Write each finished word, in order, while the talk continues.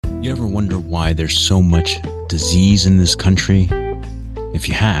You ever wonder why there's so much disease in this country? If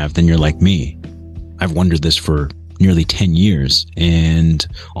you have, then you're like me. I've wondered this for nearly 10 years, and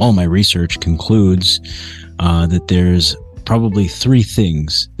all my research concludes that there's probably three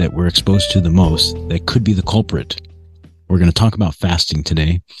things that we're exposed to the most that could be the culprit. We're going to talk about fasting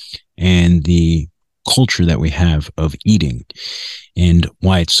today and the culture that we have of eating and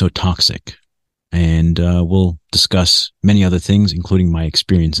why it's so toxic. And we'll discuss many other things, including my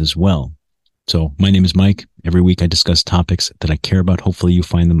experience as well. So my name is Mike. Every week I discuss topics that I care about. Hopefully you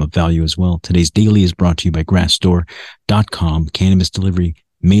find them of value as well. Today's daily is brought to you by grassdoor.com. Cannabis delivery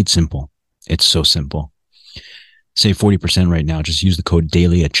made simple. It's so simple. Save 40% right now. Just use the code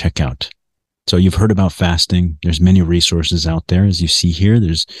DAILY at checkout. So you've heard about fasting. There's many resources out there. As you see here,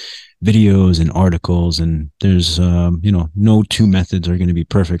 there's videos and articles, and there's, no two methods are going to be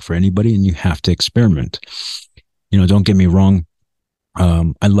perfect for anybody, and you have to experiment. Don't get me wrong.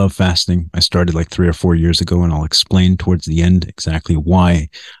 I love fasting. I started like 3 or 4 years ago, and I'll explain towards the end exactly why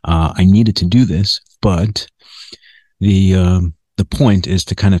I needed to do this. But the point is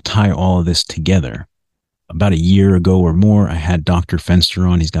to kind of tie all of this together. About a year ago or more, I had Dr. Fenster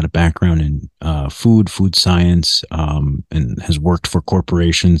on. He's got a background in food science, and has worked for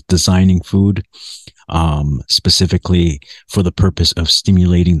corporations designing food, specifically for the purpose of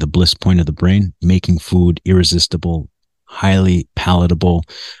stimulating the bliss point of the brain, making food irresistible, highly palatable.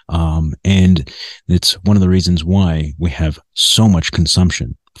 And it's one of the reasons why we have so much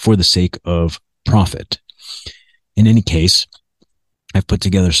consumption for the sake of profit. In any case, I've put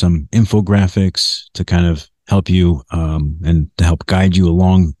together some infographics to kind of help you and to help guide you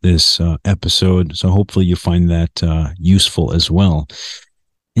along this episode. So hopefully you find that useful as well.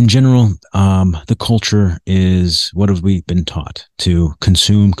 In general, the culture is, what have we been taught? To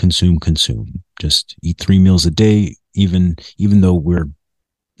consume. Just eat 3 meals a day, even though we're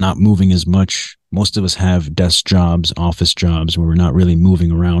not moving as much. Most of us have desk jobs, office jobs, where we're not really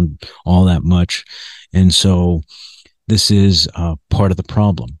moving around all that much. And so this is part of the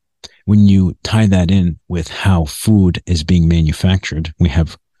problem. When you tie that in with how food is being manufactured, we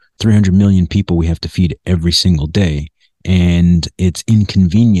have 300 million people we have to feed every single day. And it's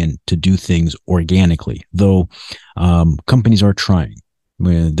inconvenient to do things organically, though companies are trying.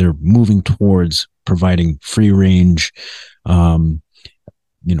 They're moving towards providing free range, more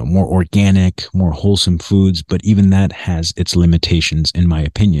organic, more wholesome foods. But even that has its limitations, in my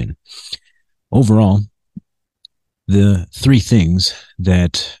opinion. Overall, the three things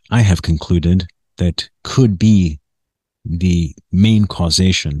that I have concluded that could be the main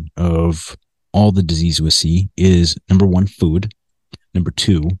causation of all the disease we see is, number 1, food, number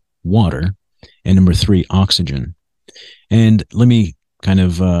 2, water, and number 3, oxygen. And let me kind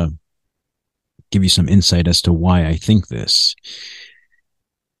of give you some insight as to why I think this.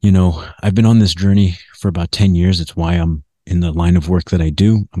 I've been on this journey for about 10 years. It's why I'm in the line of work that I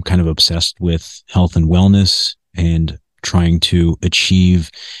do. I'm kind of obsessed with health and wellness and trying to achieve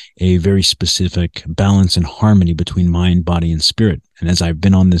a very specific balance and harmony between mind, body, and spirit. And as I've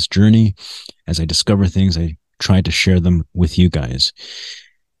been on this journey, as I discover things, I try to share them with you guys.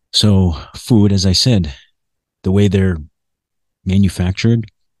 So food, as I said, the way they're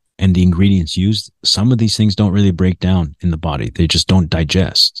manufactured and the ingredients used, some of these things don't really break down in the body. They just don't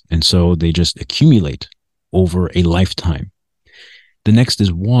digest. And so they just accumulate over a lifetime. The next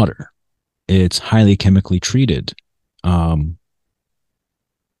is water. It's highly chemically treated,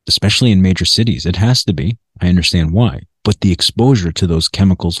 especially in major cities. It has to be. I understand why. But the exposure to those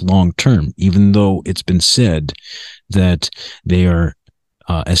chemicals long term, even though it's been said that they are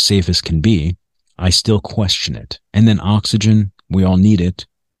as safe as can be, I still question it. And then oxygen, we all need it,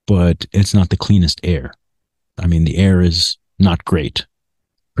 but it's not the cleanest air. I mean, the air is not great,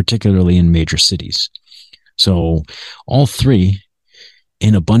 particularly in major cities. So all three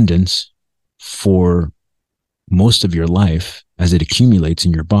in abundance for most of your life, as it accumulates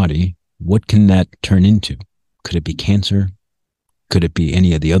in your body, what can that turn into? Could it be cancer? Could it be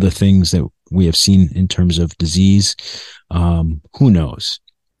any of the other things that we have seen in terms of disease? Who knows?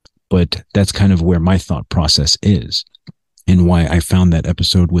 But that's kind of where my thought process is, and why I found that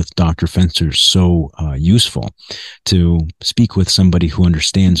episode with Dr. Fenster so useful, to speak with somebody who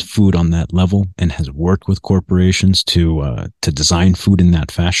understands food on that level and has worked with corporations to design food in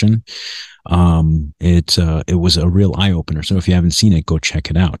that fashion. It was a real eye opener. So if you haven't seen it, go check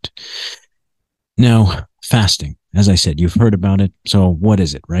it out. Now, fasting, as I said, you've heard about it. So what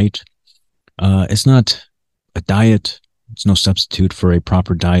is it, right? It's not a diet. It's no substitute for a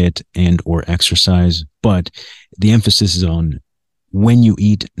proper diet and or exercise, but the emphasis is on when you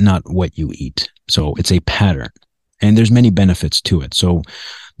eat, not what you eat. So it's a pattern, and there's many benefits to it. So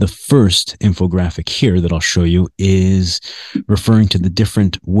The first infographic here that I'll show you is referring to the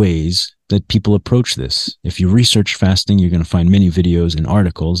different ways that people approach this. If you research fasting, you're going to find many videos and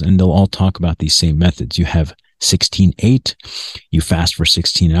articles, and they'll all talk about these same methods. You have 16-8, you fast for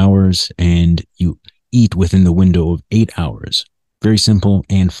 16 hours, and you eat within the window of 8 hours. Very simple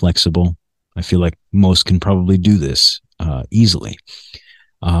and flexible. I feel like most can probably do this easily.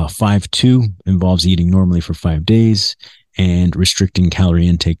 5-2 involves eating normally for 5 days and restricting calorie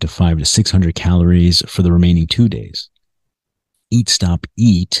intake to 500 to 600 calories for the remaining 2 days. Eat, Stop,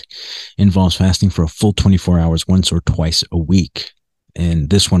 Eat involves fasting for a full 24 hours once or twice a week. And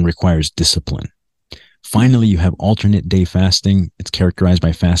this one requires discipline. Finally, you have alternate day fasting. It's characterized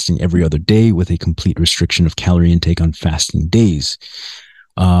by fasting every other day with a complete restriction of calorie intake on fasting days.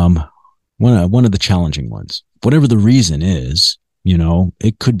 One of the challenging ones. Whatever the reason is,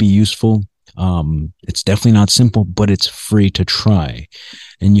 it could be useful. It's definitely not simple, but it's free to try,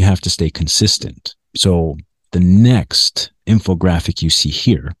 and you have to stay consistent. So the next infographic you see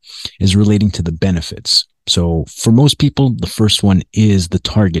here is relating to the benefits. So for most people, the first one is the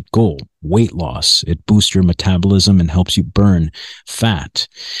target goal, weight loss. It boosts your metabolism and helps you burn fat.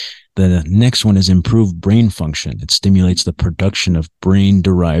 The next one is improved brain function. It stimulates the production of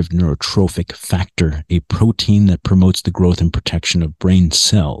brain-derived neurotrophic factor, a protein that promotes the growth and protection of brain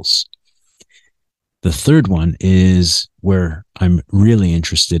cells. The third one is where I'm really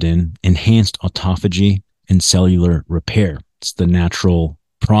interested in enhanced autophagy and cellular repair. It's the natural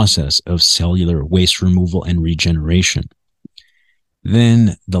process of cellular waste removal and regeneration.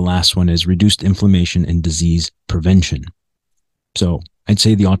 Then the last one is reduced inflammation and disease prevention. So I'd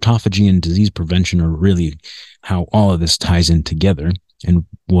say the autophagy and disease prevention are really how all of this ties in together and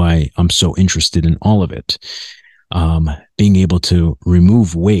why I'm so interested in all of it. Being able to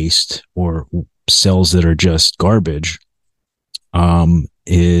remove waste or cells that are just garbage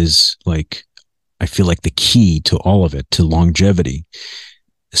is I feel like the key to all of it, to longevity,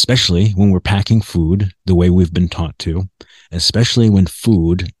 especially when we're packing food the way we've been taught to, especially when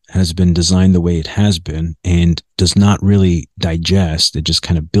food has been designed the way it has been and does not really digest. It just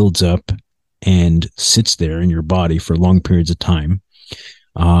kind of builds up and sits there in your body for long periods of time.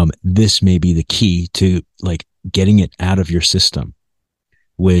 This may be the key to getting it out of your system,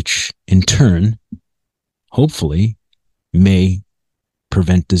 which in turn, hopefully, may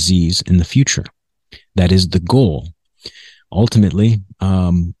prevent disease in the future. That is the goal. Ultimately,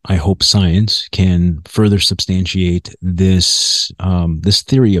 I hope science can further substantiate this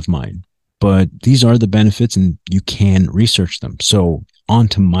theory of mine. But these are the benefits, and you can research them. So on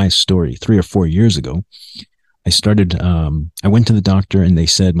to my story. 3 or 4 years ago, I went to the doctor, and they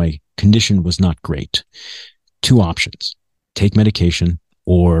said my condition was not great. 2 options: take medication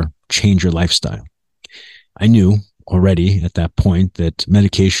or change your lifestyle. I knew already at that point that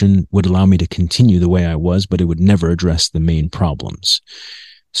medication would allow me to continue the way I was, but it would never address the main problems.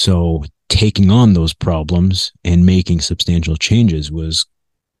 So taking on those problems and making substantial changes was,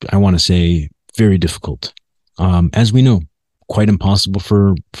 I want to say, very difficult. As we know, quite impossible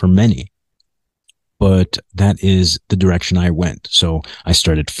for many. But that is the direction I went. So I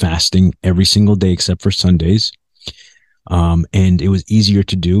started fasting every single day except for Sundays. And it was easier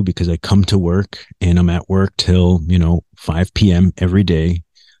to do because I come to work and I'm at work till, 5 p.m. every day.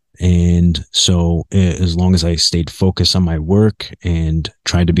 And so as long as I stayed focused on my work and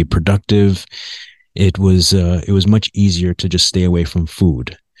tried to be productive, it was much easier to just stay away from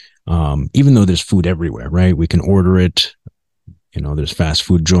food. Even though there's food everywhere, right? We can order it. There's fast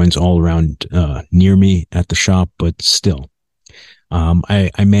food joints all around, near me at the shop, but still,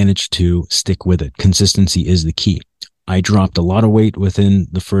 I managed to stick with it. Consistency is the key. I dropped a lot of weight within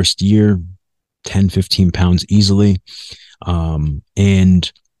the first year, 10, 15 pounds easily.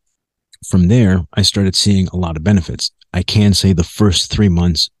 And from there, I started seeing a lot of benefits. I can say the first 3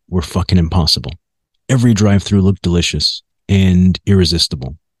 months were fucking impossible. Every drive-through looked delicious and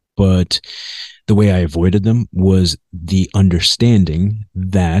irresistible. But the way I avoided them was the understanding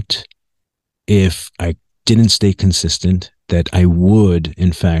that if I didn't stay consistent, that I would,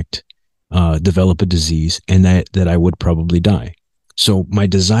 in fact, develop a disease and that I would probably die. So my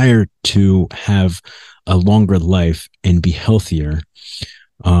desire to have a longer life and be healthier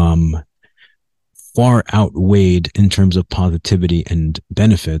far outweighed in terms of positivity and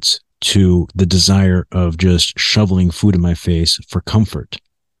benefits to the desire of just shoveling food in my face for comfort.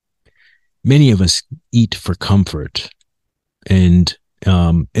 Many of us eat for comfort, and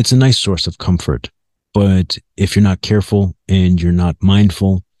it's a nice source of comfort. But if you're not careful and you're not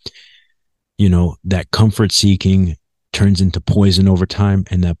mindful, that comfort seeking turns into poison over time,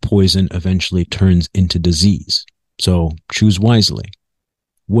 and that poison eventually turns into disease. So choose wisely.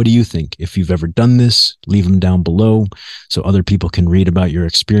 What do you think? If you've ever done this, leave them down below so other people can read about your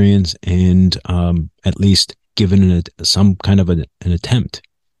experience and at least give it some kind of an attempt.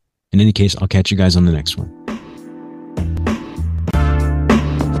 In any case, I'll catch you guys on the next one.